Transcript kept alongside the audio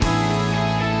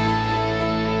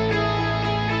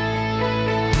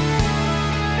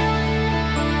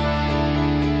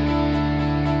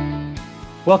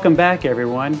Welcome back,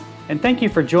 everyone, and thank you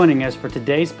for joining us for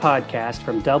today's podcast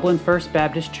from Dublin First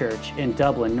Baptist Church in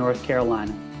Dublin, North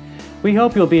Carolina. We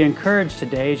hope you'll be encouraged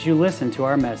today as you listen to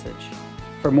our message.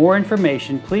 For more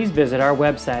information, please visit our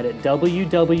website at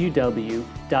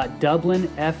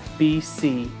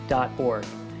www.dublinfbc.org.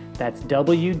 That's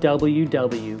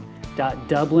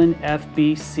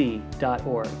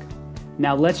www.dublinfbc.org.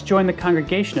 Now let's join the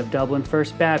congregation of Dublin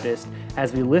First Baptist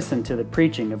as we listen to the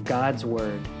preaching of God's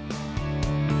Word.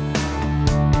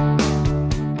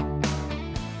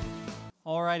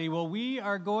 Alrighty, well, we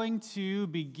are going to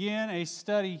begin a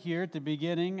study here at the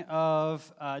beginning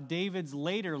of David's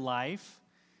later life,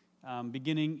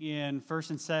 beginning in 2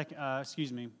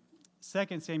 Samuel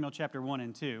chapter 1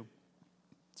 and 2.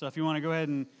 So if you want to go ahead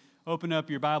and open up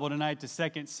your Bible tonight to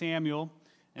 2 Samuel,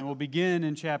 and we'll begin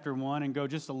in chapter 1 and go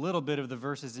just a little bit of the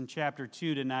verses in chapter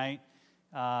 2 tonight.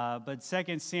 But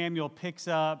 2 Samuel picks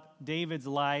up David's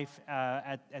life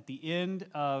at the end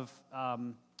of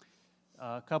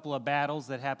a couple of battles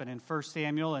that happened in 1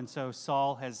 Samuel, and so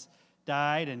Saul has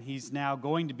died, and he's now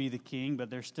going to be the king, but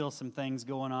there's still some things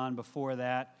going on before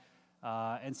that,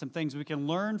 and some things we can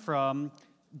learn from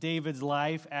David's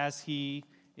life as he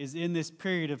is in this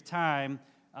period of time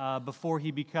before he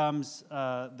becomes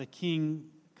the king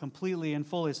completely and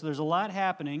fully. So there's a lot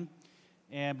happening,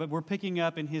 but we're picking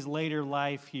up in his later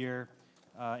life here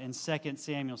in 2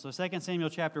 Samuel. So 2 Samuel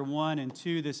chapter 1 and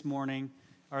 2 this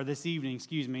evening,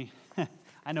 excuse me.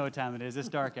 I know what time it is. It's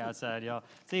dark outside, y'all.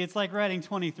 See, it's like writing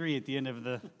 23 at the end of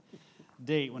the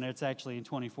date when it's actually in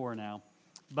 24 now.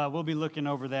 But we'll be looking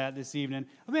over that this evening.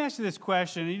 Let me ask you this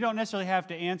question. You don't necessarily have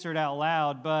to answer it out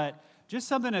loud, but just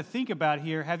something to think about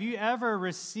here. Have you ever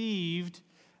received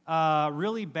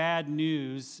really bad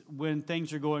news when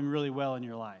things are going really well in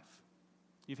your life?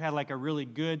 You've had like a really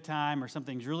good time or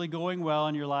something's really going well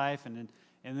in your life, and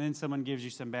then someone gives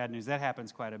you some bad news. That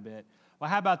happens quite a bit. Well,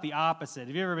 how about the opposite?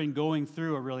 Have you ever been going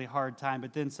through a really hard time,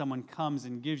 but then someone comes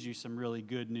and gives you some really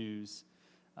good news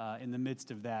in the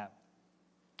midst of that?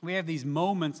 We have these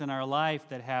moments in our life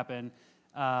that happen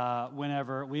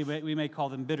whenever we may call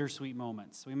them bittersweet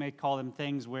moments. We may call them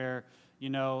things where,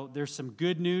 there's some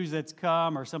good news that's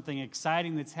come or something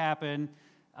exciting that's happened,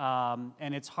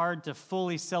 and it's hard to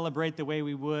fully celebrate the way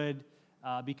we would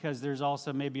because there's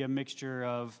also maybe a mixture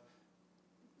of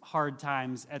hard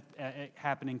times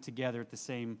happening together at the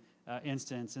same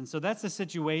instance. And so that's the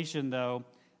situation, though,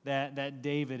 that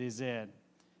David is in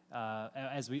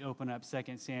as we open up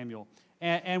 2 Samuel.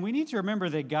 And we need to remember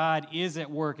that God is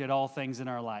at work at all things in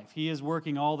our life. He is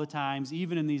working all the times,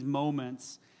 even in these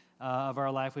moments of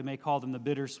our life. We may call them the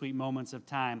bittersweet moments of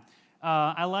time.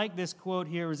 I like this quote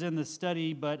here. It was in the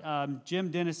study, but Jim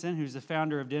Dennison, who's the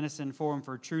founder of Dennison Forum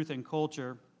for Truth and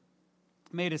Culture,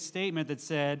 made a statement that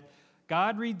said,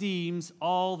 God redeems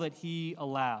all that He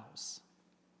allows.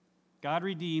 God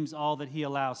redeems all that He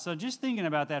allows. So just thinking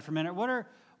about that for a minute,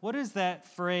 what does that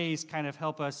phrase kind of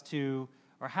help us to,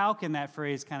 or how can that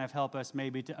phrase kind of help us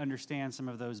maybe to understand some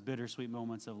of those bittersweet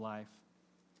moments of life?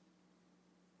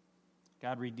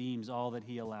 God redeems all that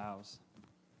He allows.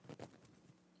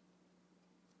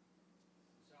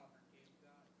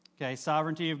 Okay,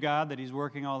 sovereignty of God, that He's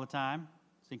working all the time.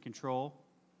 He's in control.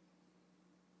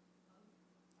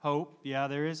 Hope. Yeah,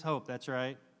 there is hope. That's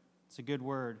right. It's a good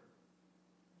word.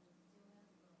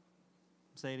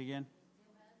 Say it again.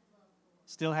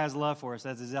 Still has love for us.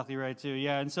 That's exactly right, too.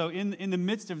 Yeah, and so in the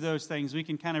midst of those things, we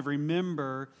can kind of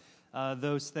remember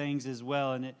those things as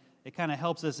well, and it kind of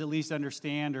helps us at least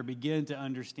understand or begin to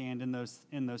understand in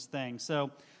those things. So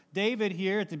David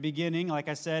here at the beginning, like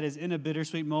I said, is in a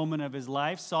bittersweet moment of his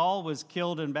life. Saul was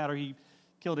killed in battle. He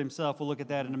killed himself. We'll look at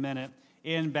that in a minute.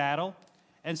 In battle.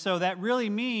 And so that really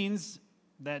means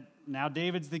that now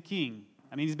David's the king.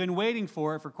 I mean, he's been waiting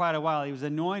for it for quite a while. He was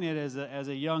anointed as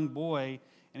a young boy,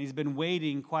 and he's been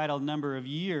waiting quite a number of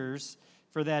years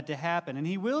for that to happen. And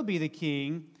he will be the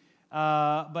king,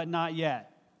 but not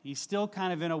yet. He's still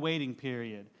kind of in a waiting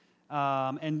period.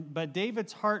 But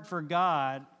David's heart for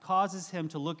God causes him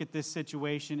to look at this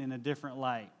situation in a different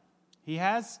light. He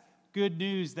has good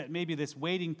news that maybe this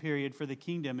waiting period for the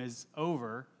kingdom is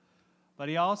over, but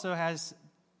he also has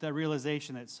the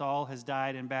realization that Saul has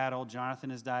died in battle,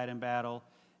 Jonathan has died in battle,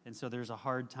 and so there's a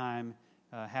hard time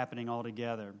happening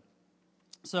altogether.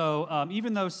 So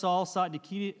even though Saul sought to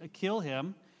kill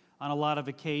him on a lot of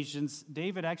occasions,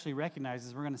 David actually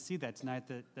recognizes, we're going to see that tonight,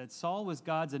 that Saul was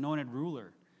God's anointed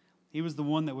ruler. He was the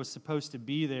one that was supposed to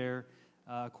be there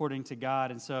according to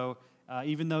God, and so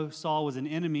even though Saul was an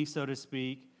enemy, so to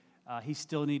speak, he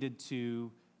still needed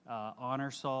to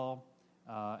honor Saul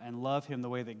and love him the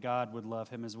way that God would love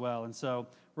him as well. And so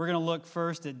we're going to look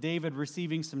first at David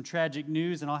receiving some tragic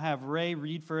news, and I'll have Ray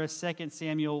read for us 2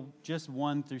 Samuel just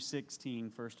 1 through 16,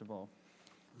 first of all.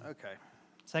 Okay.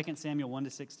 2 Samuel 1 to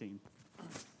 16.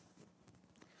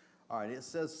 All right, it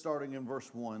says starting in verse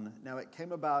 1, Now it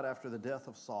came about after the death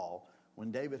of Saul,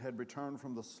 when David had returned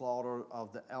from the slaughter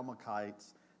of the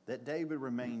Amalekites, that David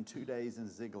remained 2 days in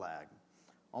Ziklag.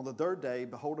 On the third day,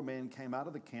 behold, a man came out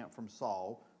of the camp from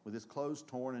Saul, with his clothes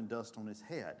torn and dust on his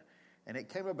head. And it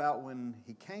came about when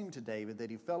he came to David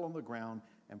that he fell on the ground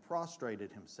and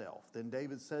prostrated himself. Then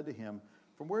David said to him,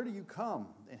 From where do you come?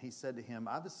 And he said to him,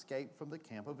 I've escaped from the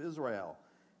camp of Israel.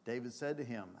 David said to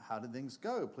him, How did things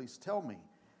go? Please tell me.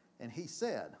 And he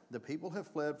said, The people have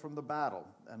fled from the battle,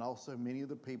 and also many of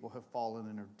the people have fallen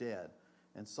and are dead.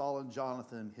 And Saul and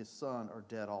Jonathan, his son, are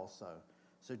dead also.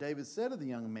 So David said to the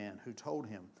young man who told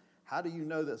him, How do you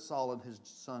know that Saul and his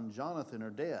son Jonathan are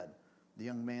dead? The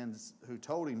young man who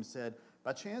told him said,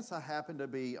 By chance I happened to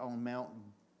be on Mount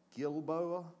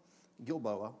Gilboa,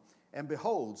 and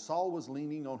behold, Saul was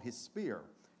leaning on his spear,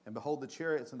 and behold, the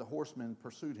chariots and the horsemen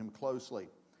pursued him closely.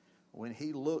 When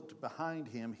he looked behind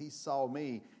him, he saw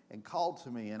me and called to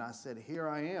me, and I said, Here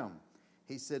I am.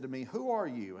 He said to me, Who are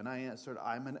you? And I answered,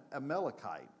 I'm an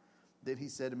Amalekite. Then he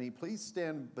said to me, Please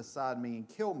stand beside me and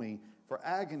kill me, for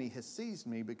agony has seized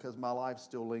me because my life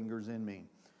still lingers in me.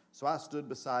 So I stood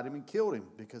beside him and killed him,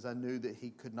 because I knew that he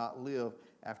could not live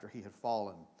after he had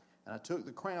fallen. And I took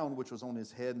the crown which was on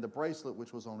his head and the bracelet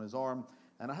which was on his arm,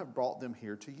 and I have brought them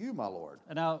here to you, my Lord.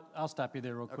 And I'll stop you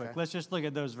there real quick. Okay. Let's just look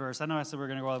at those verses. I know I said we're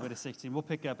going to go all the way to 16. We'll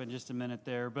pick up in just a minute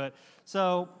there. But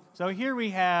so here we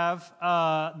have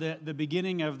the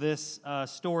beginning of this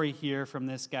story here from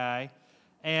this guy.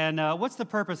 And what's the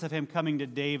purpose of him coming to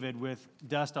David with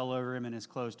dust all over him and his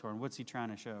clothes torn? What's he trying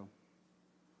to show?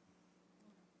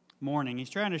 Mourning.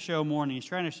 He's trying to show mourning. He's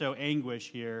trying to show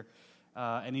anguish here.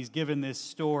 And he's given this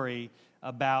story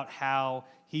about how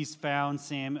he's found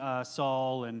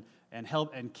Saul and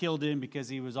killed him because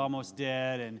he was almost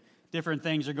dead, and different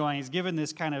things are going. He's given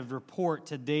this kind of report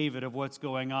to David of what's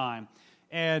going on.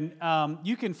 And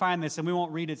you can find this, and we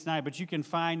won't read it tonight, but you can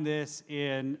find this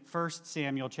in 1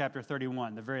 Samuel chapter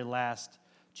 31, the very last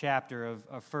chapter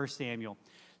of 1 Samuel.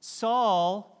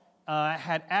 Saul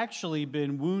had actually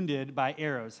been wounded by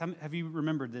arrows. Have you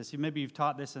remembered this? Maybe you've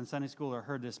taught this in Sunday school or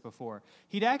heard this before.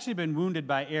 He'd actually been wounded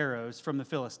by arrows from the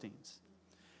Philistines,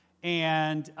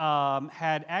 and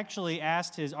had actually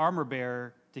asked his armor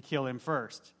bearer to kill him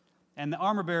first. And the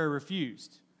armor bearer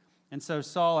refused. And so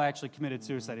Saul actually committed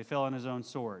suicide. He fell on his own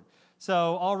sword. So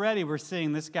already we're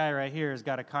seeing this guy right here has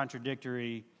got a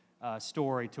contradictory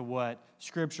story to what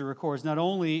Scripture records. Not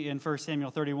only in 1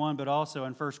 Samuel 31, but also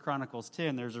in 1 Chronicles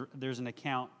 10, there's an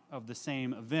account of the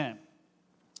same event.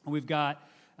 We've got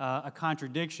a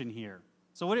contradiction here.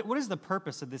 So what is the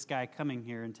purpose of this guy coming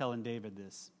here and telling David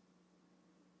this?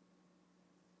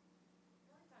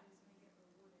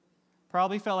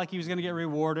 Probably felt like he was going to get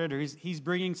rewarded, or he's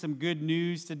bringing some good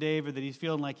news to David that he's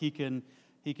feeling like he can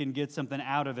get something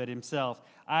out of it himself.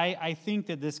 I think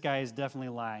that this guy is definitely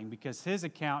lying, because his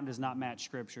account does not match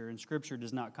Scripture, and Scripture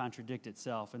does not contradict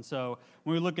itself. And so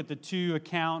when we look at the two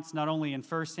accounts, not only in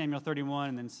 1 Samuel 31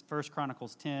 and then 1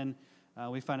 Chronicles 10,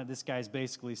 we find that this guy's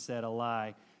basically said a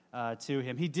lie to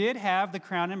him. He did have the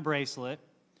crown and bracelet,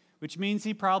 which means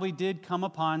he probably did come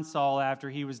upon Saul after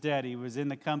he was dead. He was in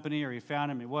the company, or he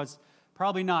found him. It was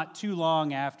probably not too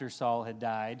long after Saul had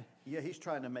died. Yeah, he's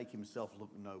trying to make himself look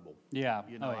noble. Yeah.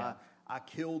 You know, yeah. I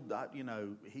killed,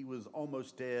 he was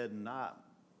almost dead, and I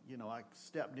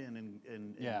stepped in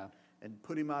and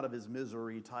put him out of his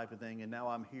misery type of thing, and now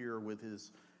I'm here with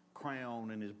his crown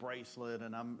and his bracelet,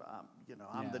 and I'm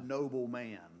the noble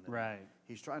man. And right.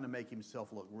 He's trying to make himself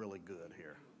look really good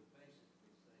here.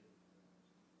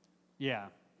 Yeah.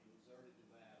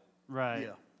 Right.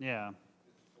 Yeah.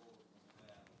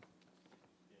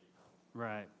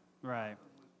 Right.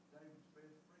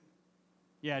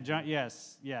 Yeah,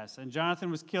 yes, and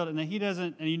Jonathan was killed, and then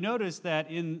you notice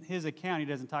that in his account he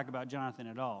doesn't talk about Jonathan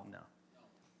at all. No.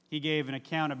 He gave an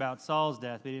account about Saul's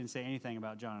death, but he didn't say anything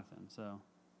about Jonathan.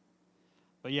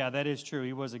 But yeah, that is true.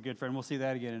 He was a good friend. We'll see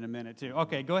that again in a minute too.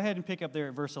 Okay, go ahead and pick up there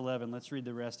at verse 11. Let's read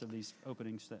the rest of these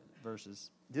opening verses.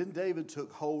 Then David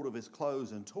took hold of his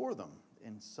clothes and tore them,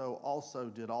 and so also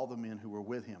did all the men who were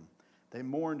with him. They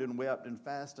mourned and wept and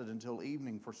fasted until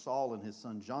evening for Saul and his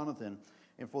son Jonathan,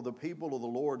 and for the people of the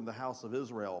Lord in the house of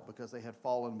Israel, because they had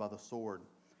fallen by the sword.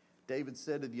 David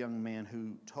said to the young man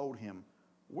who told him,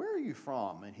 "Where are you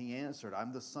from?" And he answered,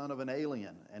 "I'm the son of an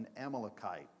alien, an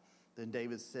Amalekite." Then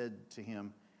David said to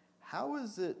him, "How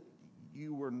is it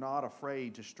you were not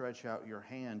afraid to stretch out your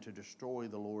hand to destroy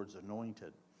the Lord's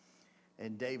anointed.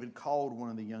 And David called one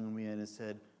of the young men and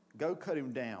said, go cut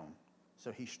him down.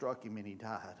 So he struck him and he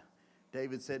died.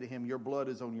 David said to him, your blood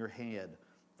is on your head,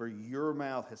 for your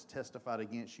mouth has testified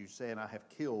against you, saying, I have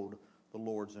killed the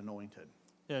Lord's anointed.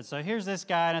 Yeah, so here's this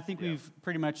guy, and I think we've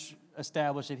pretty much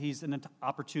established that he's an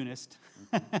opportunist,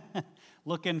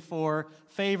 looking for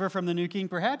favor from the new king.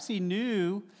 Perhaps he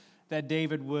knew that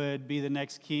David would be the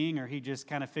next king, or he just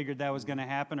kind of figured that was going to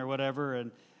happen or whatever.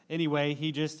 And anyway,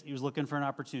 he was looking for an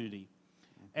opportunity.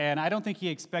 And I don't think he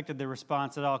expected the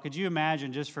response at all. Could you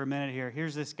imagine, just for a minute here,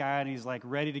 here's this guy, and he's like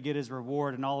ready to get his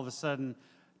reward, and all of a sudden,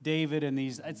 David and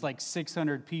it's like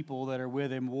 600 people that are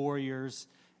with him, warriors,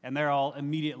 and they're all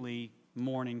immediately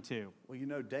mourning too.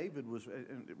 Well, David was,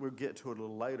 and we'll get to it a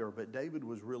little later, but David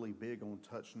was really big on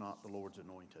touch not the Lord's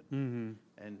anointed. Mm-hmm.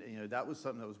 And, that was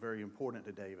something that was very important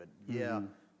to David. Mm-hmm. Yeah,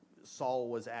 Saul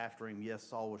was after him. Yes,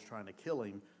 Saul was trying to kill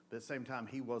him. But at the same time,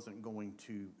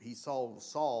 he saw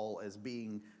Saul as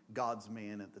being God's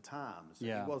man at the time. So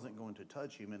he wasn't going to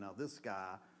touch him. And now this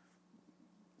guy,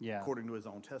 according to his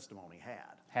own testimony,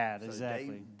 had.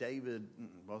 Exactly. David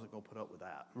wasn't going to put up with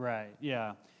that. Right,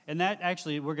 yeah. And that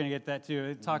actually, we're going to get that too.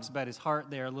 It talks about his heart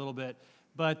there a little bit.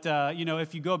 But,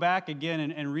 if you go back again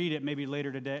and read it, maybe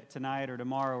later tonight or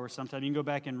tomorrow or sometime, you can go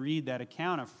back and read that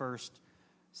account of 1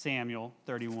 Samuel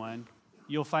 31.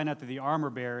 You'll find out that the armor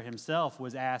bearer himself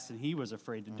was asked, and he was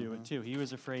afraid to do it too. He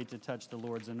was afraid to touch the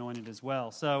Lord's anointed as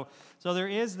well. So there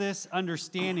is this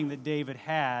understanding that David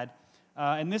had,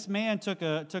 and this man took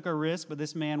a risk, but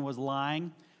this man was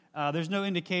lying. There's no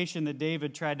indication that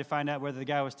David tried to find out whether the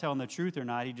guy was telling the truth or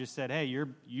not. He just said, hey,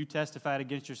 you testified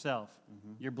against yourself.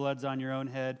 Mm-hmm. Your blood's on your own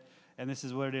head, and this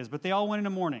is what it is. But they all went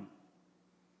into mourning,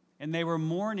 and they were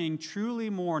truly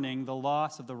mourning the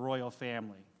loss of the royal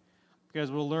family. Because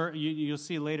we'll learn, you'll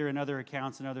see later in other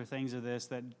accounts and other things of this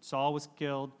that Saul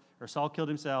killed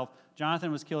himself,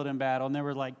 Jonathan was killed in battle, and there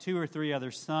were like 2 or 3 other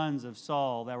sons of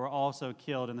Saul that were also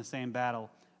killed in the same battle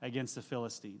against the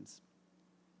Philistines.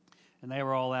 And they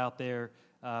were all out there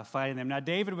fighting them. Now,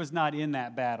 David was not in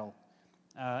that battle,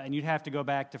 and you'd have to go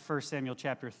back to 1 Samuel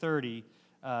chapter 30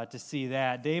 to see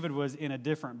that. David was in a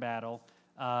different battle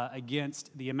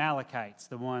against the Amalekites,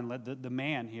 the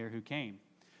man here who came.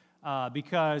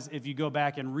 Because if you go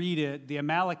back and read it, the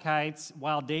Amalekites,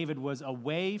 while David was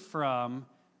away from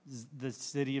the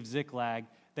city of Ziklag,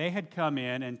 they had come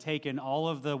in and taken all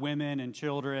of the women and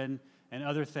children and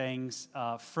other things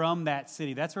from that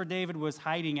city. That's where David was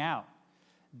hiding out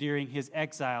during his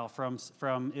exile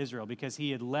from Israel, because he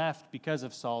had left because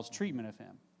of Saul's treatment of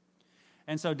him.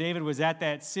 And so David was at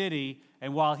that city,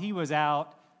 and while he was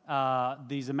out,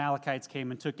 these Amalekites came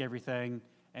and took everything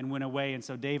and went away, and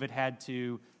so David had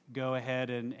to go ahead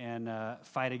and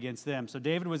fight against them. So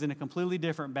David was in a completely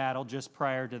different battle just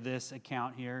prior to this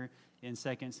account here in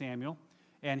 2 Samuel.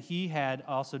 And he had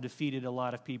also defeated a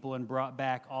lot of people and brought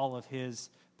back all of his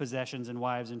possessions and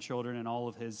wives and children and all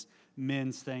of his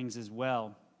men's things as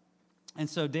well. And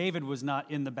so David was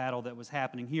not in the battle that was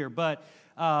happening here. But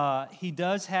he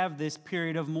does have this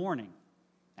period of mourning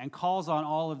and calls on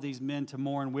all of these men to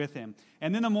mourn with him.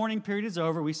 And then the mourning period is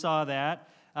over. We saw that.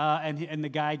 And the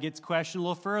guy gets questioned a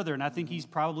little further, and I think he's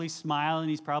probably smiling.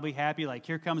 He's probably happy, like,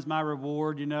 here comes my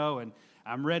reward, and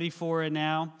I'm ready for it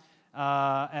now.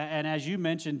 And as you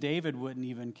mentioned, David wouldn't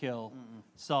even kill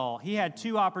Saul. He had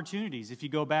 2 opportunities. If you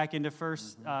go back into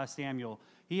 1 Samuel,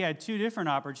 he had 2 different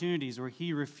opportunities where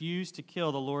he refused to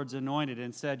kill the Lord's anointed and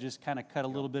instead just kind of cut a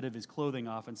little bit of his clothing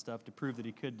off and stuff to prove that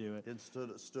he could do it. And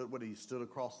he stood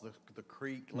across the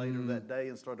creek later that day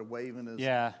and started waving his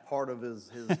part of his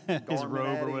his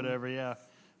robe or whatever. Yeah,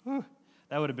 whew,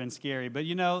 that would have been scary. But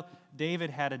David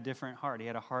had a different heart. He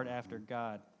had a heart after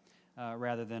God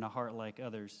rather than a heart like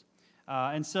others.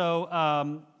 And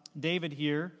so David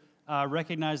here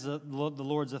recognized the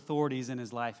Lord's authorities in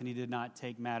his life, and he did not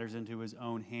take matters into his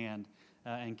own hand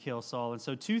and kill Saul. And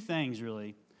so 2 things,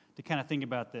 really, to kind of think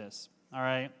about this, all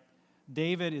right?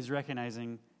 David is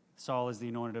recognizing Saul as the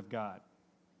anointed of God.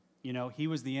 He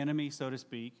was the enemy, so to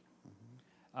speak.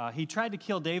 He tried to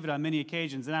kill David on many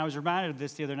occasions, and I was reminded of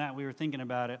this the other night. We were thinking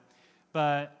about it.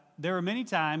 But there were many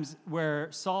times where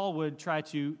Saul would try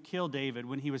to kill David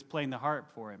when he was playing the harp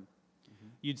for him.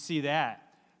 You'd see that.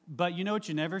 But what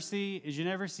you never see is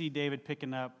David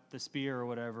picking up the spear or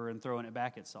whatever and throwing it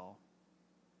back at Saul.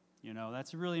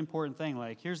 That's a really important thing.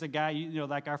 Like, here's the guy,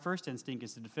 like our first instinct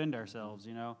is to defend ourselves,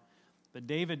 But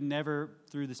David never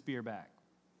threw the spear back.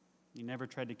 He never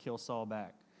tried to kill Saul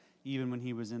back, even when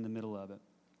he was in the middle of it.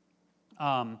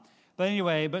 But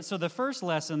anyway, so the first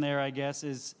lesson there, I guess,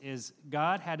 is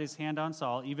God had his hand on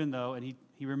Saul, even though, and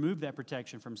he removed that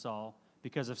protection from Saul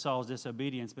because of Saul's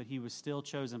disobedience, but he was still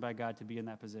chosen by God to be in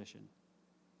that position.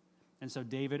 And so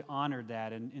David honored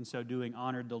that, and in so doing,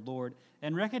 honored the Lord.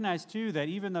 And recognized, too, that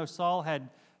even though Saul had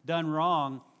done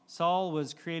wrong, Saul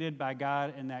was created by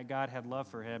God, and that God had love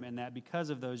for him, and that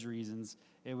because of those reasons,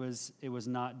 it was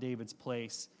not David's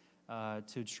place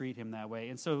to treat him that way.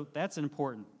 And so that's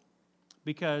important,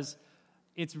 because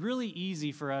it's really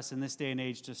easy for us in this day and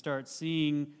age to start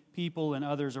seeing people and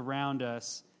others around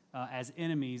us as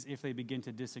enemies if they begin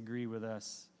to disagree with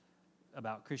us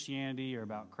about Christianity or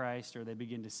about Christ, or they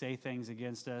begin to say things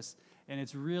against us. And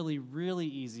it's really, really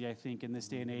easy, I think, in this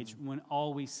day and age when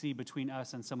all we see between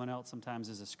us and someone else sometimes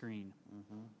is a screen.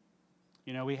 Mm-hmm.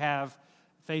 You know, we have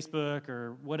Facebook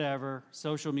or whatever,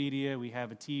 social media, we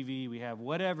have a TV, we have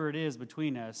whatever it is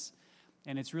between us,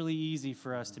 and it's really easy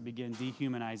for us to begin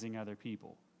dehumanizing other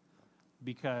people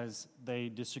because they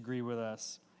disagree with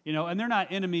us. You know, and they're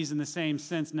not enemies in the same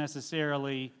sense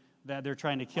necessarily that they're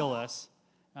trying to kill us.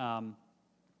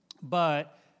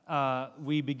 But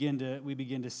we begin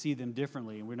to see them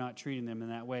differently, and we're not treating them in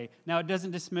that way. Now, it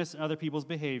doesn't dismiss other people's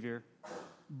behavior,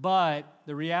 but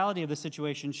the reality of the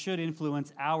situation should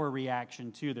influence our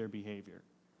reaction to their behavior.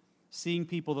 Seeing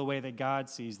people the way that God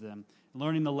sees them,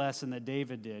 learning the lesson that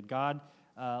David did. God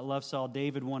loved Saul.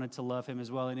 David wanted to love him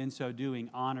as well, and in so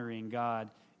doing, honoring God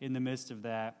in the midst of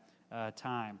that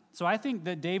time. So I think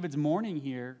that David's mourning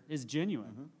here is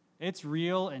genuine. Mm-hmm. It's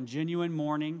real and genuine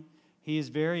mourning. He is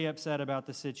very upset about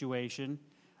the situation.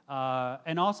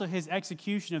 And also his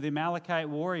execution of the Amalekite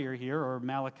warrior here, or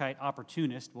Amalekite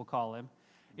opportunist, we'll call him,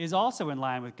 is also in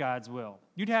line with God's will.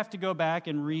 You'd have to go back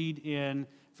and read in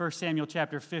 1 Samuel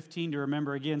chapter 15 to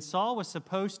remember again, Saul was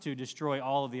supposed to destroy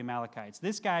all of the Amalekites.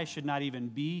 This guy should not even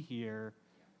be here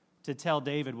to tell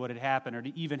David what had happened or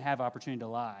to even have opportunity to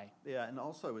lie. Yeah, and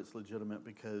also it's legitimate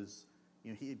because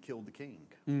he had killed the king.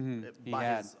 Mm-hmm.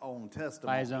 By his own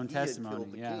testimony. By his own testimony, Had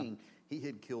killed the king. He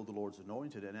had killed the Lord's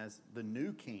anointed, and as the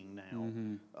new king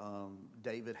now,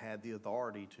 David had the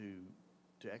authority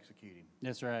to execute him.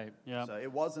 That's right. Yeah. So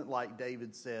it wasn't like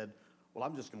David said, "Well,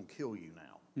 I'm just going to kill you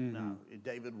now." Mm-hmm. No,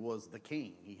 David was the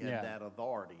king. He had that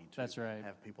authority to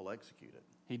have people executed.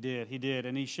 He did,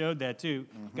 and he showed that too.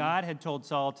 Mm-hmm. God had told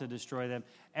Saul to destroy them.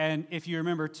 And if you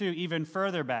remember too, even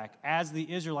further back, as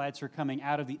the Israelites were coming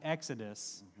out of the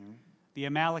Exodus, the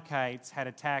Amalekites had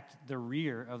attacked the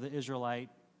rear of the Israelite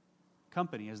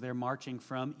company as they're marching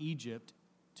from Egypt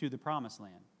to the Promised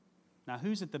Land. Now,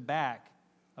 who's at the back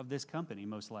of this company,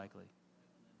 most likely?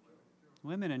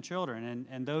 Women and children,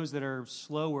 and those that are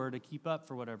slower to keep up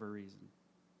for whatever reason.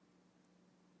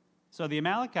 So the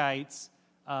Amalekites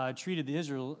treated the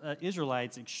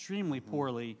Israelites extremely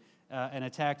poorly and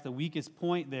attacked the weakest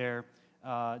point there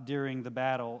during the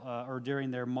battle or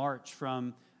during their march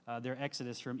from their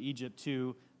exodus from Egypt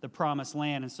to the Promised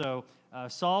Land. And so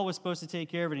Saul was supposed to take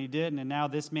care of it, and he didn't. And now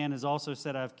this man has also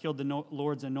said, "I've killed the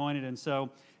Lord's anointed." And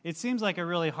so it seems like a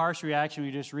really harsh reaction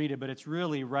when you just read it, but it's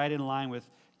really right in line with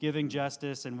giving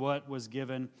justice and what was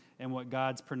given and what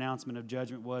God's pronouncement of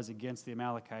judgment was against the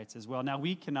Amalekites as well. Now,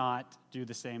 we cannot do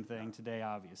the same thing today,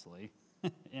 obviously,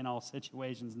 in all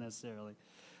situations necessarily,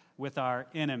 with our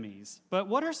enemies. But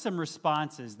what are some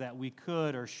responses that we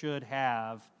could or should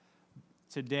have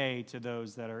today to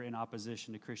those that are in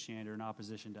opposition to Christianity or in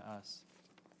opposition to us?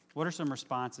 What are some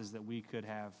responses that we could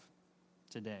have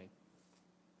today?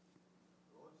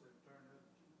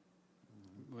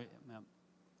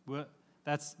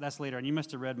 That's later on. You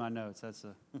must have read my notes.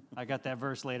 I got that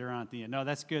verse later on at the end. No,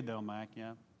 that's good though, Mike.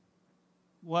 Yeah.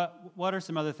 What are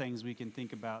some other things we can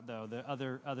think about though? The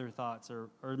other thoughts, or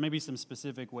maybe some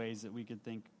specific ways that we could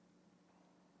think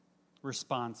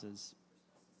responses.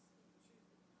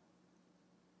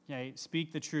 Yeah,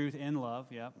 speak the truth in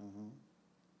love. Yeah. Mm-hmm. When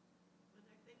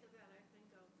I think of that, I think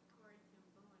of Corrie ten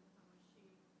Boom, how she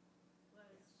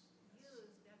was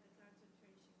used at the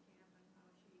concentration camp and how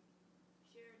she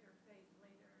shared her faith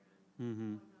later, and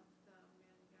one of the men got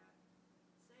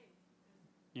saved. And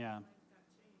yeah. Life got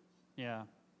changed. Yeah.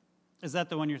 Is that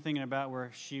the one you're thinking about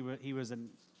where he was an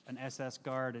SS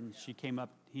guard and she came up?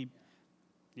 There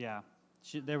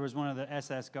was one of the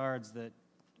SS guards that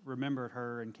remembered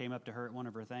her and came up to her at one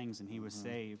of her things, and he was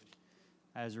saved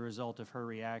as a result of her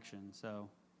reaction. So,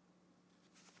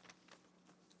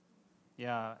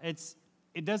 yeah, it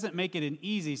doesn't make it an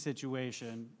easy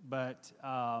situation, but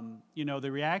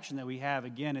the reaction that we have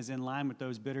again is in line with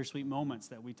those bittersweet moments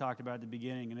that we talked about at the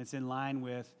beginning, and it's in line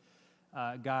with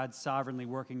God sovereignly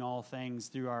working all things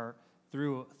through our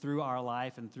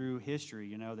life and through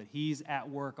history. That He's at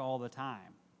work all the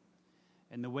time.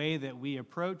 And the way that we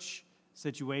approach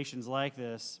situations like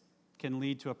this can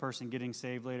lead to a person getting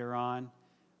saved later on,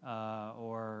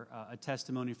 or a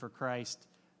testimony for Christ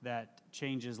that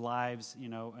changes lives,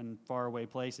 in faraway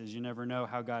places. You never know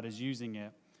how God is using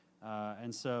it.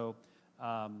 And so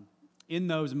in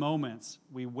those moments,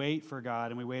 we wait for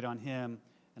God and we wait on Him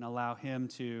and allow Him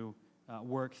to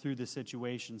work through the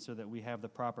situation so that we have the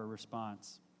proper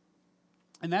response.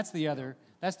 And that's the other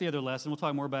lesson. We'll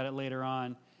talk more about it later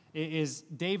on. Is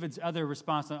David's other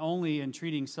response, not only in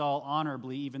treating Saul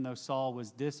honorably, even though Saul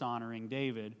was dishonoring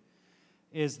David,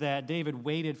 is that David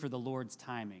waited for the Lord's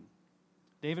timing.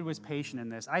 David was patient in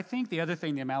this. I think the other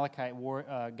thing the Amalekite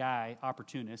guy,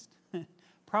 opportunist,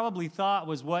 probably thought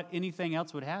was what anything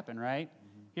else would happen, right?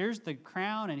 Mm-hmm. Here's the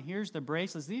crown and here's the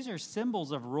bracelets. These are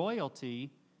symbols of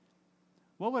royalty.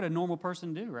 What would a normal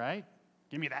person do, right?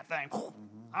 Give me that thing. Mm-hmm.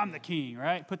 I'm the king,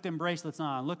 right? Put them bracelets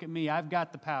on. Look at me. I've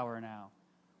got the power now.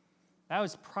 That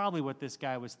was probably what this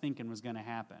guy was thinking was going to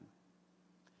happen.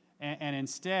 And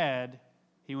instead,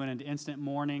 he went into instant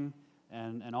mourning,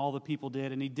 and all the people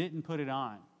did, and he didn't put it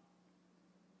on.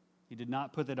 He did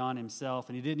not put it on himself,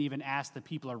 and he didn't even ask the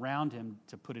people around him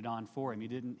to put it on for him. He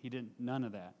didn't, none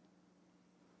of that.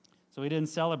 So he didn't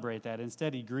celebrate that.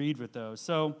 Instead, he grieved with those.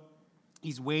 So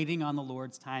he's waiting on the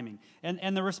Lord's timing.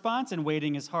 And the response in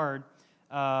waiting is hard,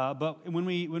 but when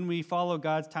we follow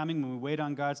God's timing, when we wait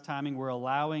on God's timing, we're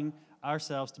allowing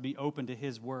ourselves to be open to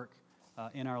His work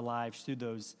in our lives through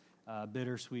those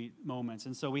bittersweet moments.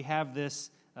 And so we have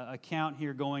this account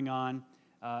here going on.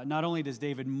 Not only does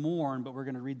David mourn, but we're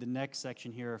going to read the next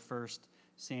section here of 1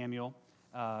 Samuel,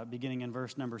 beginning in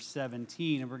verse number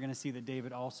 17, and we're going to see that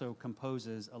David also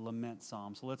composes a lament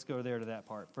psalm. So let's go there to that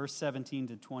part. Verse 17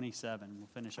 to 27. We'll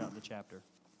finish out the chapter.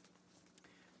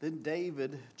 Then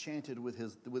David chanted with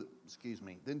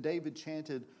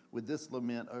this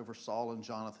lament over Saul and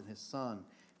Jonathan his son,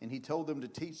 and he told them to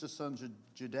teach the sons of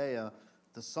Judah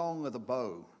the song of the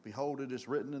bow. Behold, it is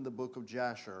written in the book of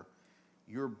Jasher,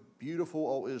 your beautiful,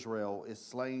 O Israel, is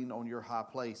slain on your high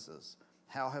places.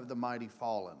 How have the mighty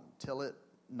fallen? Tell it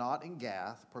not in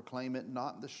Gath, proclaim it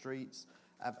not in the streets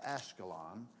of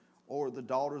Ashkelon, or the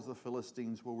daughters of the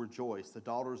Philistines will rejoice, the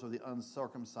daughters of the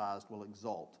uncircumcised will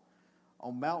exult.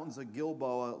 On mountains of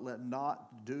Gilboa let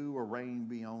not dew or rain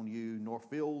be on you, nor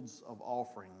fields of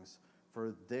offerings,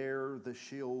 for there the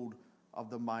shield of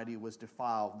the mighty was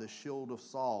defiled, the shield of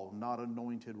Saul not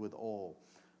anointed with oil.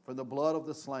 From the blood of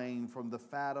the slain, from the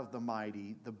fat of the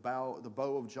mighty, the bow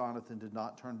of Jonathan did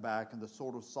not turn back, and the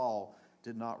sword of Saul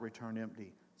did not return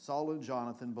empty. Saul and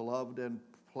Jonathan, beloved and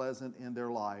pleasant in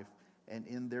their life, and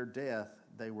in their death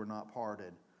they were not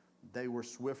parted. They were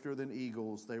swifter than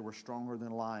eagles, they were stronger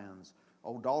than lions.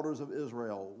 O daughters of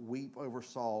Israel, weep over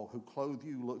Saul, who clothed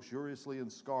you luxuriously in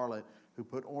scarlet, who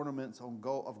put ornaments of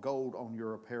gold on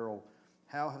your apparel.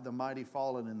 How have the mighty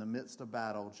fallen in the midst of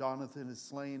battle? Jonathan is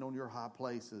slain on your high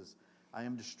places. I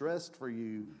am distressed for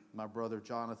you, my brother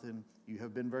Jonathan. You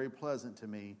have been very pleasant to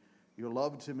me. Your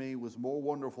love to me was more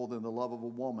wonderful than the love of a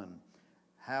woman.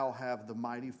 How have the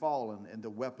mighty fallen and the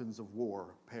weapons of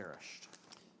war perished?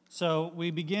 So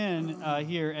we begin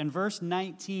here, and verse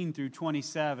 19 through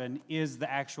 27 is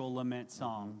the actual lament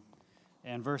psalm.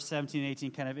 And verse 17 and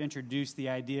 18 kind of introduce the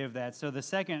idea of that. So the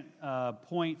second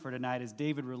point for tonight is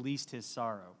David released his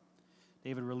sorrow.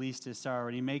 David released his sorrow,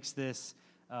 and he makes this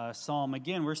psalm.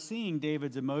 Again, we're seeing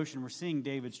David's emotion. We're seeing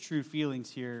David's true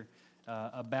feelings here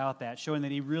about that, showing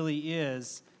that he really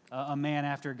is a man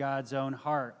after God's own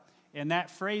heart. And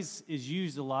that phrase is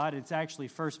used a lot. It's actually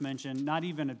first mentioned, not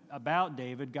even about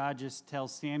David. God just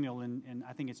tells Samuel in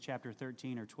I think it's chapter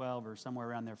 13 or 12 or somewhere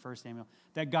around there, 1 Samuel,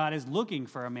 that God is looking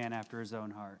for a man after His own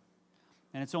heart.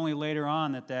 And it's only later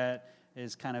on that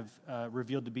is kind of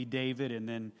revealed to be David and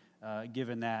then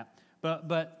given that.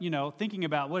 But thinking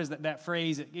about what is that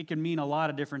phrase, it can mean a lot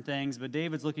of different things, but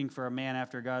David's looking for a man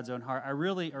after God's own heart.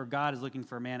 God is looking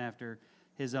for a man after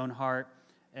His own heart.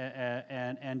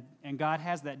 And God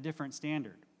has that different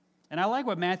standard. And I like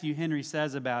what Matthew Henry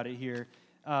says about it here.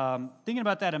 Thinking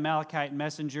about that Amalekite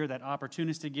messenger, that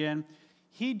opportunist again,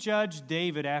 he judged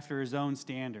David after his own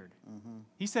standard. Mm-hmm.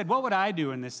 He said, what would I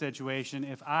do in this situation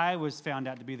if I was found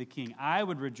out to be the king? I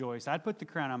would rejoice. I'd put the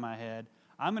crown on my head.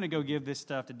 I'm going to go give this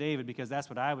stuff to David because that's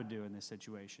what I would do in this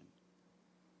situation.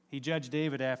 He judged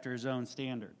David after his own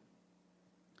standard.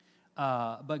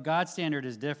 But God's standard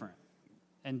is different.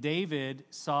 And David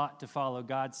sought to follow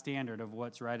God's standard of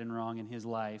what's right and wrong in his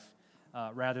life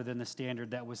rather than the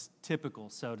standard that was typical,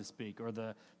 so to speak, or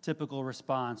the typical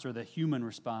response or the human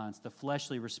response, the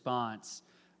fleshly response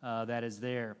that is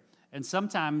there. And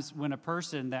sometimes when a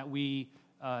person that we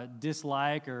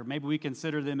dislike, or maybe we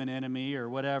consider them an enemy, or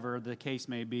whatever the case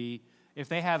may be, if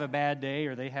they have a bad day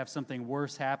or they have something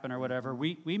worse happen or whatever,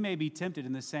 we may be tempted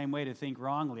in the same way to think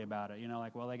wrongly about it.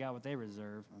 Like, well, they got what they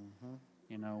deserve.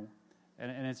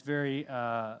 And it's very,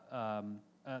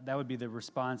 that would be the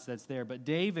response that's there. But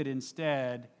David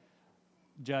instead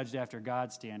judged after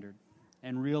God's standard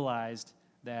and realized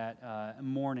that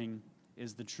mourning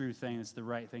is the true thing, it's the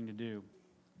right thing to do.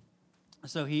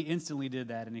 So he instantly did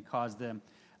that, and he caused them.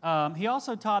 He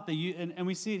also taught and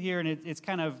we see it here, and it's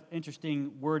kind of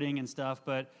interesting wording and stuff,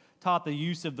 but taught the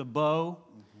use of the bow.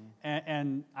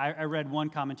 And I read one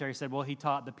commentary said, well, he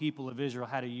taught the people of Israel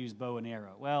how to use bow and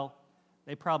arrow. Well,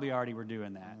 they probably already were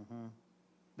doing that.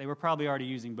 They were probably already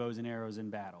using bows and arrows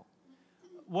in battle.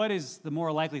 What is the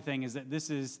more likely thing is that this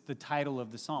is the title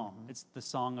of the psalm. It's the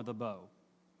Song of the Bow.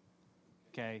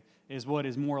 Okay, is what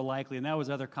is more likely, and that was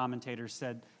other commentators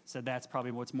said that's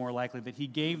probably what's more likely, that he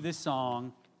gave this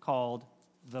song called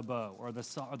the bow, or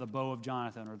the bow of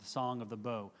Jonathan, or the song of the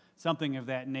bow. Something of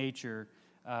that nature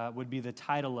would be the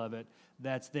title of it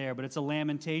that's there, but it's a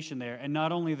lamentation there. And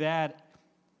not only that,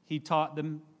 he taught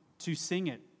them to sing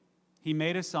it. He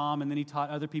made a psalm, and then he taught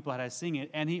other people how to sing it,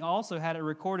 and he also had it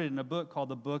recorded in a book called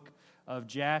the Book of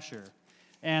Jasher.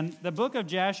 And the book of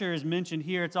Jasher is mentioned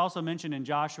here. It's also mentioned in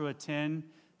Joshua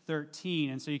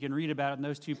 10:13, and so you can read about it in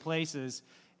those two places.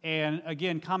 And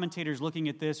again, commentators looking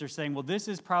at this are saying, well, this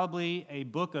is probably a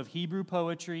book of Hebrew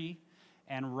poetry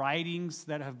and writings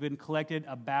that have been collected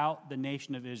about the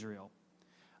nation of Israel.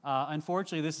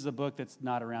 Unfortunately, this is a book that's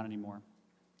not around anymore.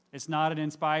 It's not an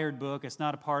inspired book. It's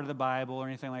not a part of the Bible or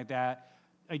anything like that.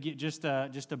 Again, just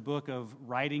a book of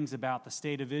writings about the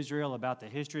state of Israel, about the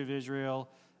history of Israel,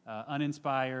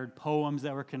 uninspired poems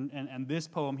that were, and this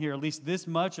poem here, at least this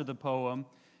much of the poem,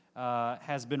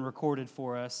 has been recorded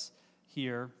for us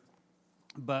here.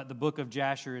 But the book of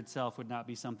Jasher itself would not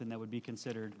be something that would be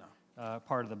considered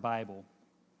part of the Bible.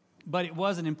 But it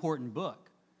was an important book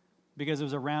because it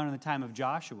was around in the time of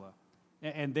Joshua.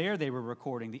 And there they were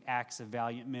recording the acts of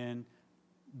valiant men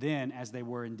then as they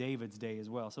were in David's day as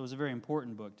well. So it was a very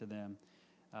important book to them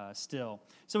still.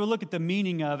 So we'll look at the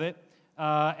meaning of it.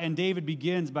 And David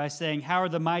begins by saying, how are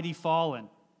the mighty fallen?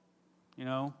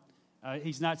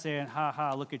 He's not saying, ha,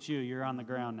 ha, look at you, you're on the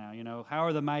ground now. How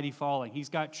are the mighty falling? He's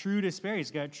got true despair. He's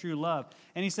got true love.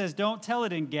 And he says, don't tell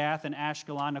it in Gath and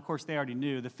Ashkelon. Of course, they already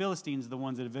knew. The Philistines are the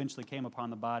ones that eventually came upon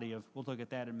the body of, we'll look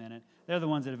at that in a minute. They're the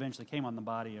ones that eventually came on the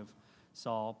body of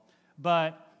Saul.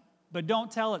 But don't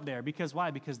tell it there. Because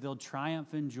why? Because they'll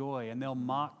triumph in joy, and they'll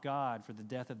mock God for the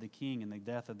death of the king and the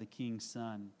death of the king's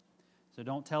son. So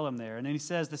don't tell him there. And then he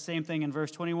says the same thing in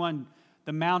verse 21.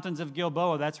 The mountains of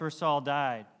Gilboa, that's where Saul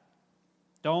died.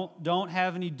 Don't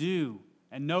have any dew,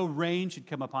 and no rain should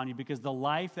come upon you, because the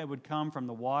life that would come from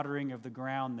the watering of the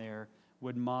ground there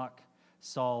would mock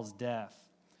Saul's death.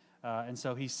 And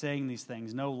so he's saying these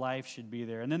things. No life should be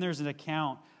there. And then there's an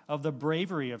account of the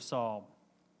bravery of Saul.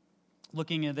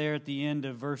 Looking at there at the end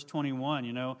of verse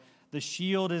 21, the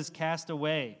shield is cast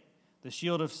away. The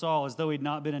shield of Saul, as though he'd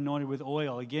not been anointed with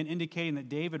oil. Again, indicating that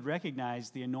David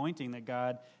recognized the anointing that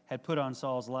God had put on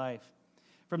Saul's life.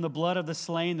 From the blood of the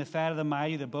slain, the fat of the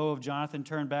mighty, the bow of Jonathan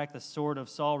turned back, the sword of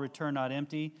Saul returned not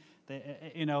empty.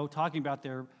 Talking about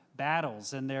their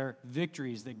battles and their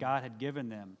victories that God had given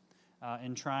them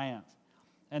in triumph.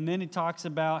 And then he talks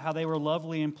about how they were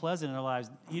lovely and pleasant in their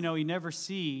lives. You never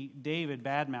see David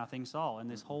bad-mouthing Saul in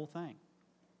this whole thing.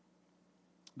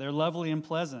 They're lovely and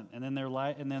pleasant, and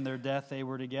then their death they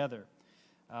were together.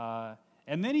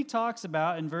 And then he talks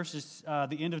about in verses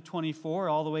the end of 24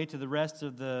 all the way to the rest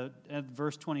of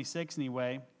verse 26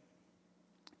 anyway,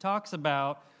 talks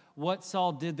about what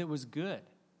Saul did that was good.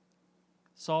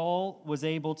 Saul was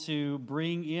able to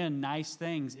bring in nice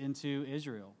things into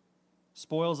Israel.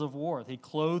 Spoils of war. He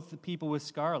clothed the people with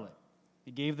scarlet.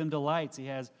 He gave them delights. He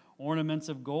has ornaments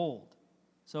of gold.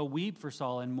 So weep for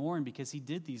Saul and mourn, because he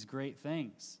did these great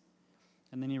things.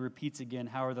 And then he repeats again,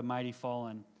 how are the mighty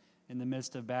fallen in the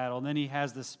midst of battle. And then he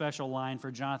has this special line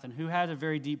for Jonathan, who had a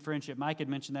very deep friendship. Mike had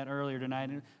mentioned that earlier tonight.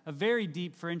 A very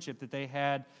deep friendship that they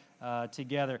had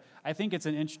together. I think it's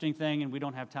an interesting thing, and we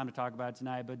don't have time to talk about it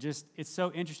tonight, but just it's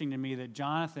so interesting to me that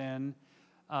Jonathan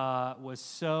was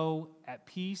so at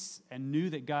peace and knew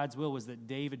that God's will was that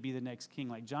David be the next king.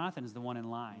 Like, Jonathan is the one in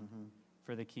line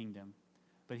for the kingdom.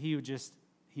 But he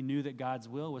knew that God's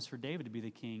will was for David to be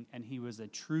the king, and he was a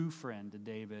true friend to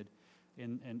David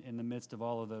in the midst of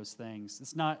all of those things.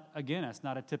 It's not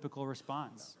a typical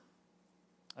response.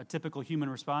 A typical human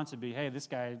response would be, hey, this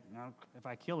guy, if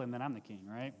I kill him, then I'm the king,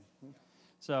 right?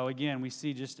 So again, we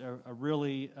see just a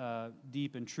really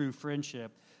deep and true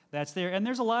friendship that's there. And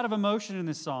there's a lot of emotion in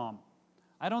this psalm.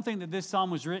 I don't think that this psalm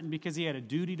was written because he had a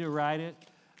duty to write it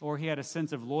or he had a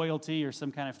sense of loyalty or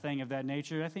some kind of thing of that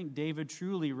nature. I think David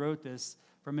truly wrote this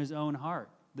from his own heart.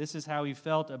 This is how he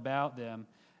felt about them.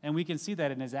 And we can see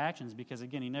that in his actions because,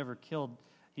 again, he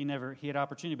had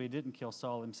opportunity, but he didn't kill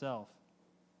Saul himself.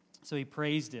 So he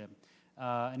praised him,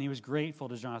 and he was grateful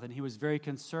to Jonathan. He was very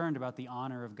concerned about the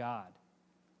honor of God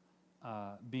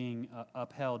being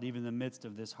upheld, even in the midst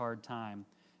of this hard time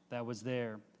that was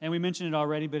there. And we mentioned it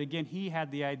already, but again, he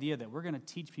had the idea that we're going to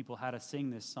teach people how to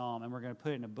sing this psalm, and we're going to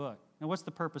put it in a book. Now, what's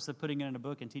the purpose of putting it in a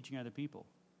book and teaching other people?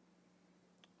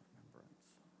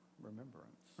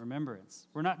 Remembrance.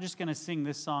 We're not just going to sing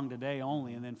this song today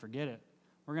only and then forget it.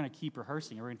 We're going to keep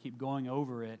rehearsing it. We're going to keep going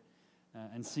over it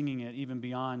and singing it even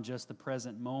beyond just the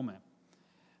present moment.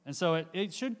 And so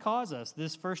it should cause us,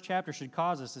 this first chapter should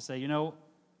cause us to say,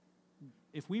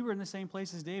 if we were in the same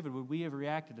place as David, would we have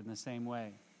reacted in the same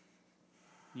way?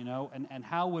 And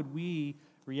how would we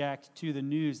react to the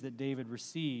news that David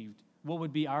received? What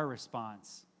would be our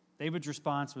response? David's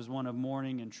response was one of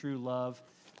mourning and true love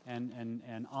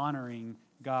and honoring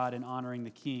God and honoring the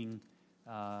king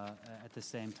at the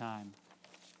same time.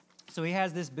 So he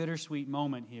has this bittersweet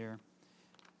moment here.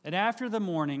 And after the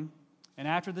mourning and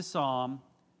after the psalm,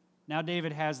 now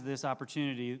David has this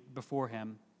opportunity before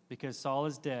him because Saul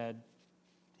is dead.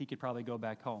 He could probably go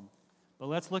back home. But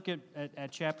let's look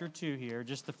at chapter 2 here,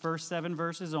 just the first 7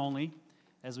 verses only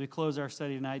as we close our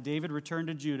study tonight. David returned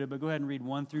to Judah, but go ahead and read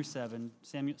 1 through 7,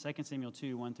 2 Samuel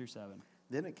 2, 1 through 7.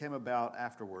 Then it came about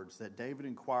afterwards that David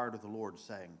inquired of the Lord,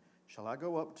 saying, Shall I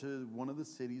go up to one of the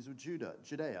cities of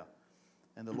Judea?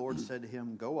 And the Lord said to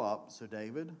him, Go up. So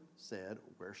David said,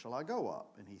 Where shall I go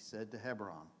up? And he said, To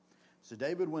Hebron. So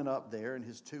David went up there, and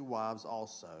his 2 wives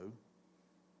also,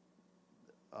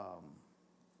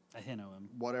 Ahinoam,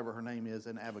 whatever her name is,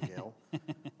 and Abigail,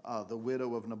 the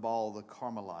widow of Nabal the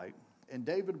Carmelite. And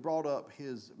David brought up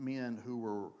his men who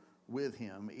were with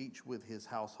him, each with his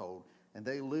household, and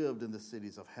they lived in the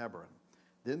cities of Hebron.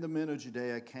 Then the men of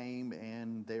Judea came,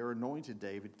 and they anointed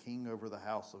David king over the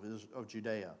house of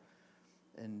Judea.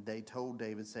 And they told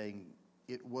David, saying,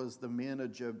 It was the men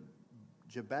of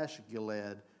Jabesh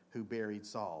Gilead who buried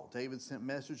Saul. David sent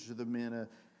message to the men of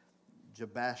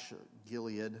Jabesh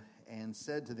Gilead and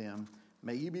said to them,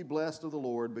 May you be blessed of the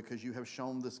Lord, because you have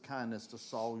shown this kindness to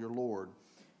Saul your Lord,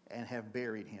 and have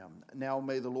buried him. Now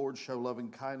may the Lord show loving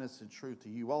kindness and truth to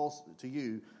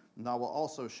you, and I will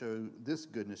also show this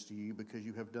goodness to you, because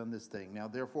you have done this thing. Now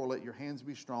therefore let your hands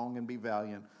be strong and be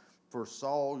valiant, for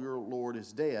Saul your Lord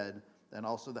is dead, and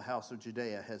also the house of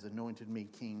Judea has anointed me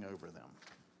king over them.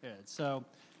 Good. So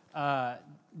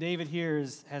David here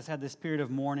has had this period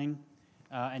of mourning,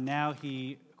 and now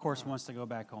he, of course, wants to go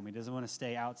back home. He doesn't want to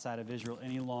stay outside of Israel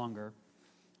any longer,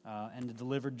 and to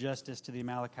deliver justice to the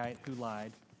Amalekite who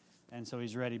lied, and so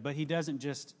he's ready. But he doesn't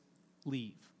just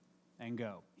leave and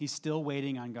go. He's still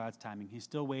waiting on God's timing. He's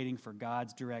still waiting for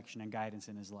God's direction and guidance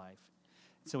in his life.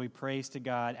 So he prays to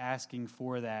God, asking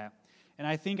for that. And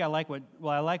I think I like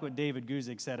what David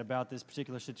Guzik said about this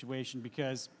particular situation,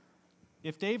 because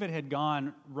if David had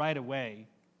gone right away,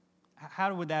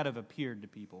 how would that have appeared to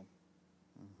people?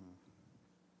 Mm-hmm.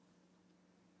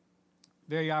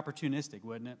 Very opportunistic,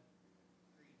 wouldn't it?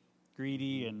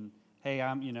 Greedy and, hey,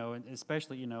 I'm,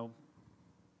 especially,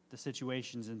 the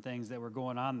situations and things that were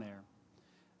going on there.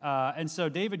 And so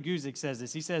David Guzik says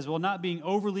this. He says, well, not being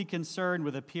overly concerned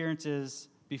with appearances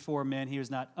before men, he was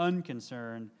not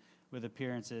unconcerned with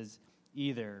appearances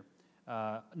either.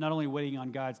 Not only waiting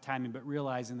on God's timing, but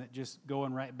realizing that just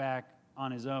going right back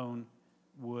on his own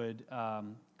would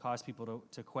cause people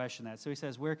to question that. So he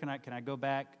says, where can I go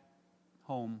back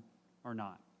home or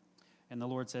not? And the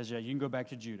Lord says, yeah, you can go back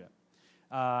to Judah.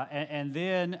 And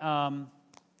then,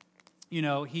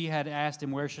 he had asked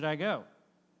him, where should I go?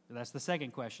 That's the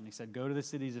second question. He said, go to the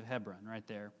cities of Hebron, right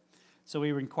there. So he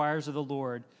inquires of the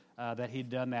Lord that he'd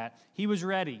done that. He was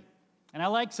ready. And I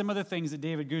like some other things that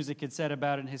David Guzik had said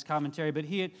about it in his commentary, but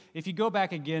if you go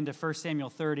back again to 1 Samuel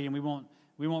 30, and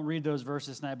we won't read those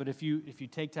verses tonight, but if you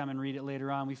take time and read it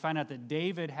later on, we find out that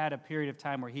David had a period of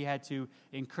time where he had to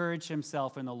encourage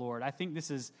himself in the Lord. I think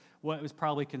this is what was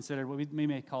probably considered, what we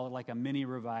may call it like a mini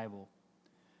revival,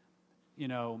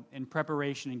 in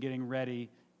preparation and getting ready,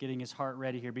 getting his heart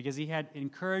ready here, because he had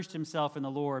encouraged himself in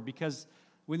the Lord, because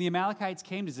when the Amalekites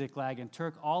came to Ziklag and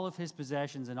took all of his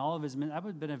possessions and all of his men, that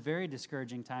would have been a very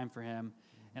discouraging time for him.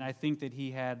 And I think that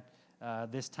he had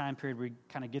this time period where he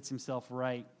kind of gets himself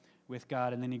right with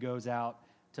God, and then he goes out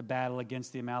to battle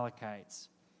against the Amalekites.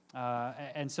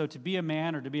 And so to be a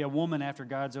man or to be a woman after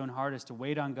God's own heart is to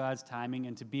wait on God's timing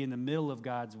and to be in the middle of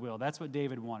God's will. That's what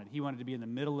David wanted. He wanted to be in the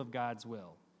middle of God's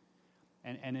will.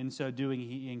 And in so doing,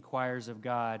 he inquires of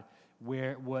God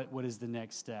what is the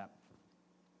next step.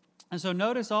 And so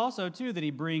notice also, too, that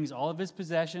he brings all of his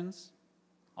possessions,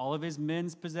 all of his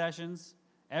men's possessions,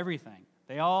 everything.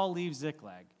 They all leave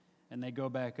Ziklag, and they go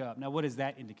back up. Now, what is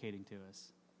that indicating to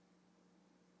us?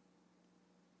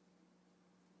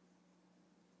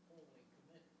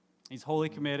 He's wholly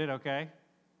committed, okay.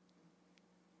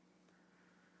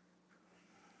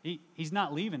 He's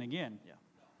not leaving again. Yeah.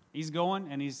 He's going,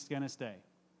 and he's going to stay.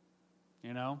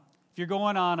 You know? If you're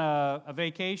going on a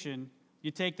vacation,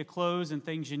 you take the clothes and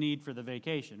things you need for the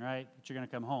vacation, right? But you're going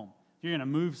to come home. If you're going to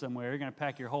move somewhere, you're going to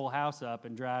pack your whole house up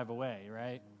and drive away,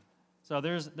 right? So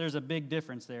there's a big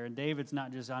difference there. And David's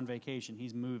not just on vacation.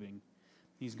 He's moving.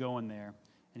 He's going there.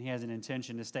 And he has an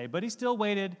intention to stay. But he still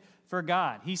waited for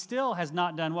God. He still has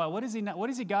not done what? What has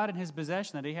he got in his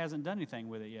possession that he hasn't done anything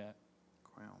with it yet?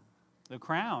 Crown. The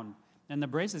crown and the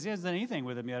bracelets. He hasn't done anything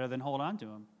with them yet other than hold on to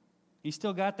them. He's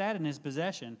still got that in his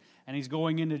possession. And he's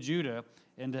going into Judah,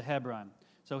 into Hebron.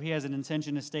 So he has an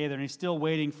intention to stay there. And he's still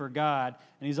waiting for God.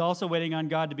 And he's also waiting on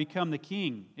God to become the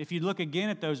king. If you look again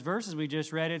at those verses we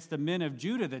just read, it's the men of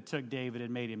Judah that took David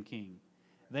and made him king.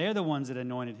 They're the ones that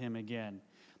anointed him again.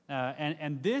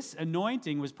 And this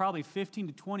anointing was probably 15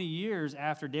 to 20 years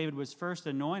after David was first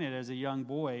anointed as a young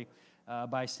boy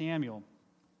by Samuel.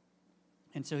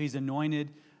 And so he's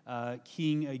anointed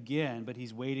king again, but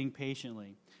he's waiting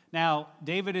patiently. Now,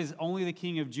 David is only the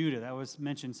king of Judah. That was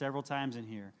mentioned several times in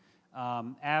here.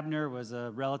 Abner was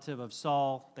a relative of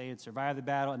Saul. They had survived the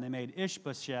battle, and they made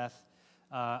Ishbosheth,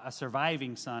 a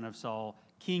surviving son of Saul,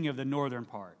 king of the northern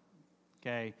part.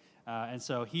 Okay? And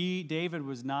so David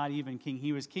was not even king.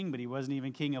 He was king, but he wasn't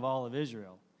even king of all of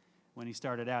Israel when he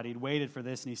started out. He'd waited for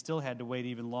this, and he still had to wait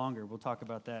even longer. We'll talk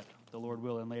about that, the Lord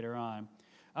willing, later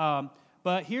on.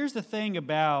 But here's the thing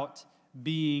about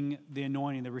being the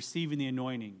anointing, the receiving the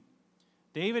anointing.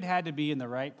 David had to be in the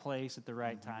right place at the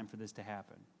right time for this to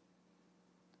happen.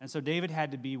 And so David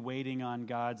had to be waiting on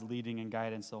God's leading and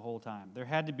guidance the whole time. There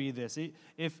had to be this.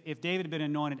 If David had been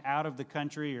anointed out of the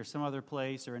country or some other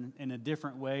place or in a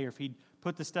different way, or if he'd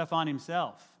put the stuff on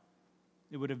himself,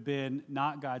 it would have been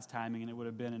not God's timing, and it would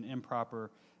have been an improper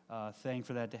thing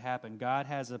for that to happen. God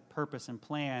has a purpose and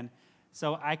plan.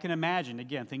 So I can imagine,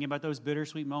 again, thinking about those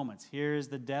bittersweet moments. Here's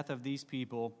the death of these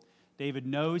people. David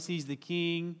knows he's the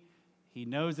king. He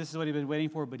knows this is what he's been waiting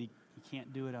for, but he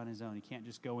can't do it on his own. He can't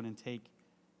just go in and take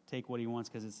what he wants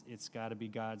because it's got to be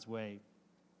God's way.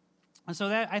 And so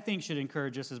that, I think, should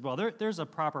encourage us as well. There's a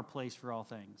proper place for all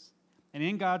things. And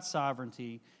in God's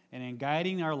sovereignty and in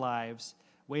guiding our lives,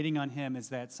 waiting on him is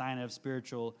that sign of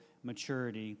spiritual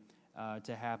maturity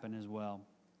to happen as well.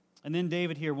 And then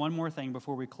David here, one more thing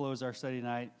before we close our study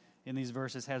tonight in these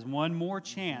verses, has one more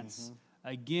chance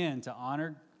again to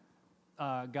honor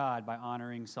God by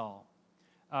honoring Saul.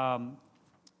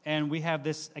 And we have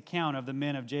this account of the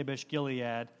men of Jabesh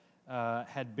Gilead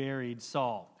had buried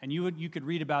Saul. And you could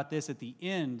read about this at the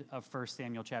end of 1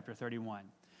 Samuel chapter 31.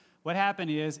 What happened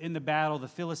is, in the battle, the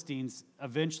Philistines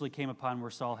eventually came upon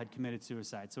where Saul had committed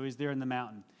suicide. So he's there in the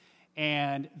mountain.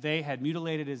 And they had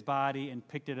mutilated his body and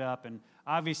picked it up. And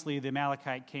obviously the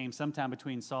Amalekite came sometime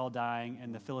between Saul dying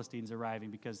and the Philistines arriving,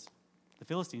 because the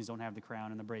Philistines don't have the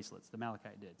crown and the bracelets. The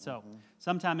Amalekite did. So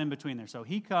sometime in between there. So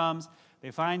he comes,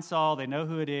 they find Saul, they know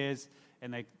who it is,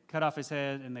 and they cut off his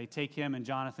head, and they take him and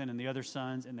Jonathan and the other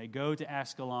sons, and they go to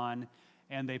Ascalon,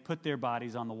 and they put their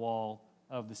bodies on the wall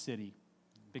of the city,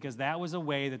 because that was a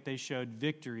way that they showed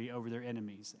victory over their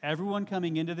enemies. Everyone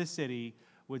coming into the city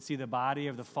would see the body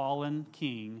of the fallen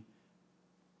king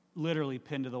literally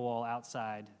pinned to the wall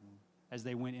outside as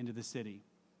they went into the city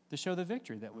to show the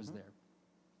victory that was there.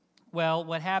 Well,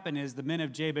 what happened is the men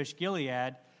of Jabesh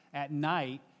Gilead at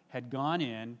night had gone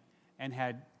in and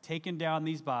had taken down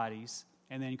these bodies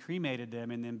and then cremated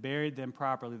them and then buried them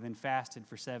properly, then fasted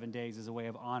for 7 days as a way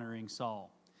of honoring Saul.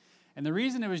 And the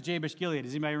reason it was Jabesh Gilead,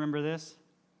 does anybody remember this?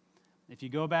 If you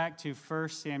go back to 1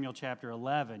 Samuel chapter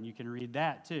 11, you can read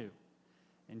that too.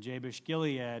 And Jabesh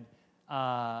Gilead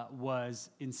was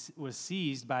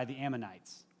seized by the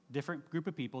Ammonites, different group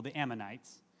of people, the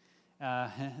Ammonites.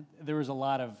 There was a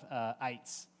lot of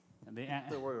ites.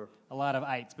 There were. A lot of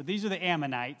ites. But these are the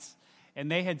Ammonites. And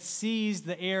they had seized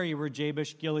the area where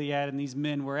Jabesh Gilead and these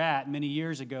men were at many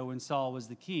years ago when Saul was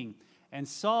the king. And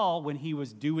Saul, when he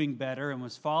was doing better and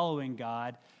was following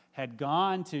God, had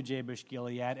gone to Jabesh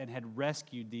Gilead and had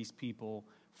rescued these people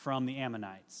from the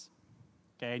Ammonites.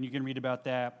 Okay, and you can read about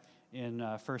that in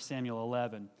 1 Samuel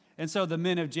 11. And so the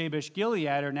men of Jabesh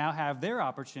Gilead now have their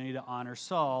opportunity to honor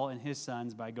Saul and his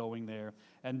sons by going there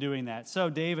and doing that. So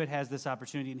David has this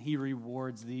opportunity, and he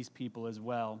rewards these people as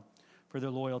well for their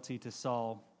loyalty to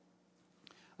Saul.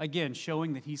 Again,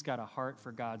 showing that he's got a heart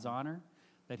for God's honor,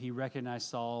 that he recognized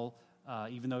Saul,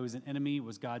 even though he was an enemy,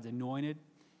 was God's anointed,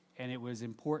 and it was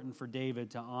important for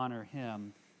David to honor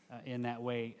him in that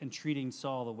way, and treating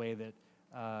Saul the way that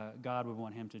God would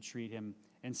want him to treat him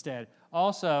instead.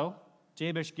 Also,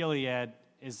 Jabesh Gilead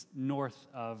is north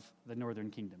of the northern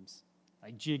kingdoms,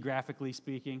 like geographically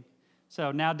speaking.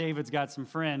 So now David's got some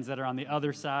friends that are on the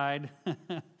other side,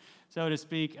 so to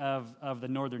speak, of the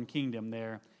northern kingdom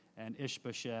there, and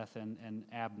Ishbosheth and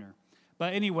Abner.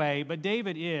 But anyway,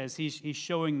 David he's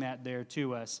showing that there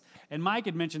to us. And Mike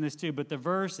had mentioned this too, but the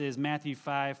verse is Matthew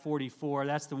 5:44.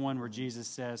 That's the one where Jesus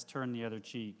says, turn the other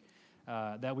cheek.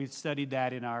 That we've studied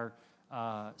that in our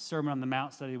Sermon on the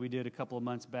Mount study we did a couple of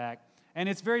months back. And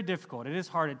it's very difficult. It is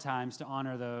hard at times to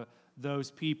honor those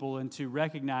people and to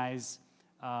recognize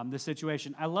the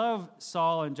situation. I love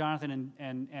Saul and Jonathan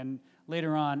and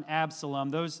later on Absalom.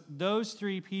 Those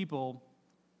three people.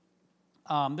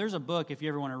 There's a book, if you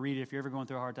ever want to read it, if you're ever going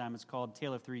through a hard time, it's called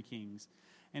Tale of Three Kings.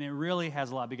 And it really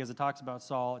has a lot because it talks about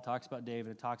Saul, it talks about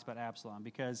David, it talks about Absalom.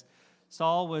 Because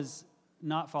Saul was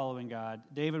not following God.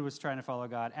 David was trying to follow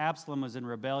God. Absalom was in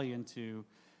rebellion to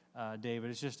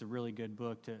David. It's just a really good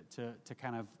book to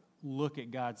kind of look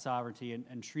at God's sovereignty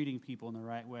and treating people in the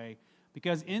right way.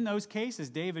 Because in those cases,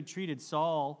 David treated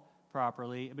Saul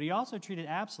properly, but he also treated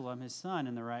Absalom, his son,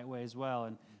 in the right way as well.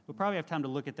 And we'll probably have time to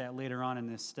look at that later on in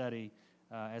this study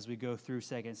as we go through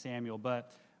 2 Samuel.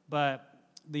 But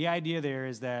the idea there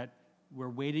is that we're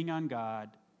waiting on God.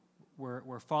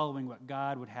 We're following what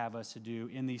God would have us to do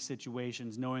in these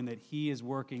situations, knowing that he is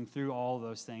working through all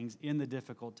those things in the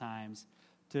difficult times,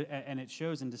 and it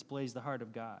shows and displays the heart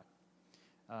of God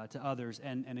to others.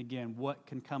 And again, what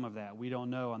can come of that? We don't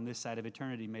know on this side of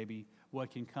eternity maybe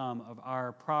what can come of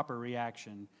our proper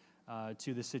reaction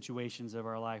to the situations of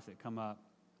our life that come up.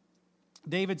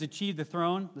 David's achieved the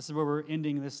throne. This is where we're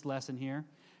ending this lesson here.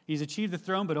 He's achieved the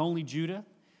throne, but only Judah.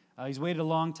 He's waited a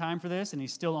long time for this, and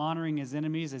he's still honoring his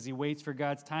enemies as he waits for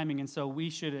God's timing. And so we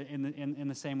should, in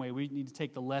the same way, we need to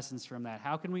take the lessons from that.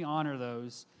 How can we honor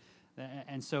those?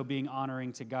 And so being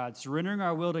honoring to God, surrendering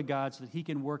our will to God so that he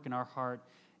can work in our heart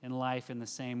and life in the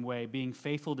same way, being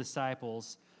faithful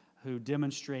disciples who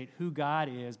demonstrate who God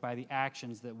is by the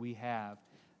actions that we have,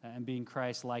 and being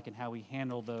Christ-like in how we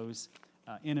handle those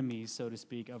enemies, so to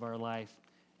speak, of our life,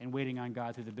 and waiting on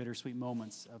God through the bittersweet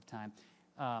moments of time.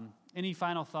 Any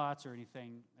final thoughts or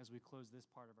anything as we close this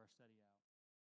part of our study?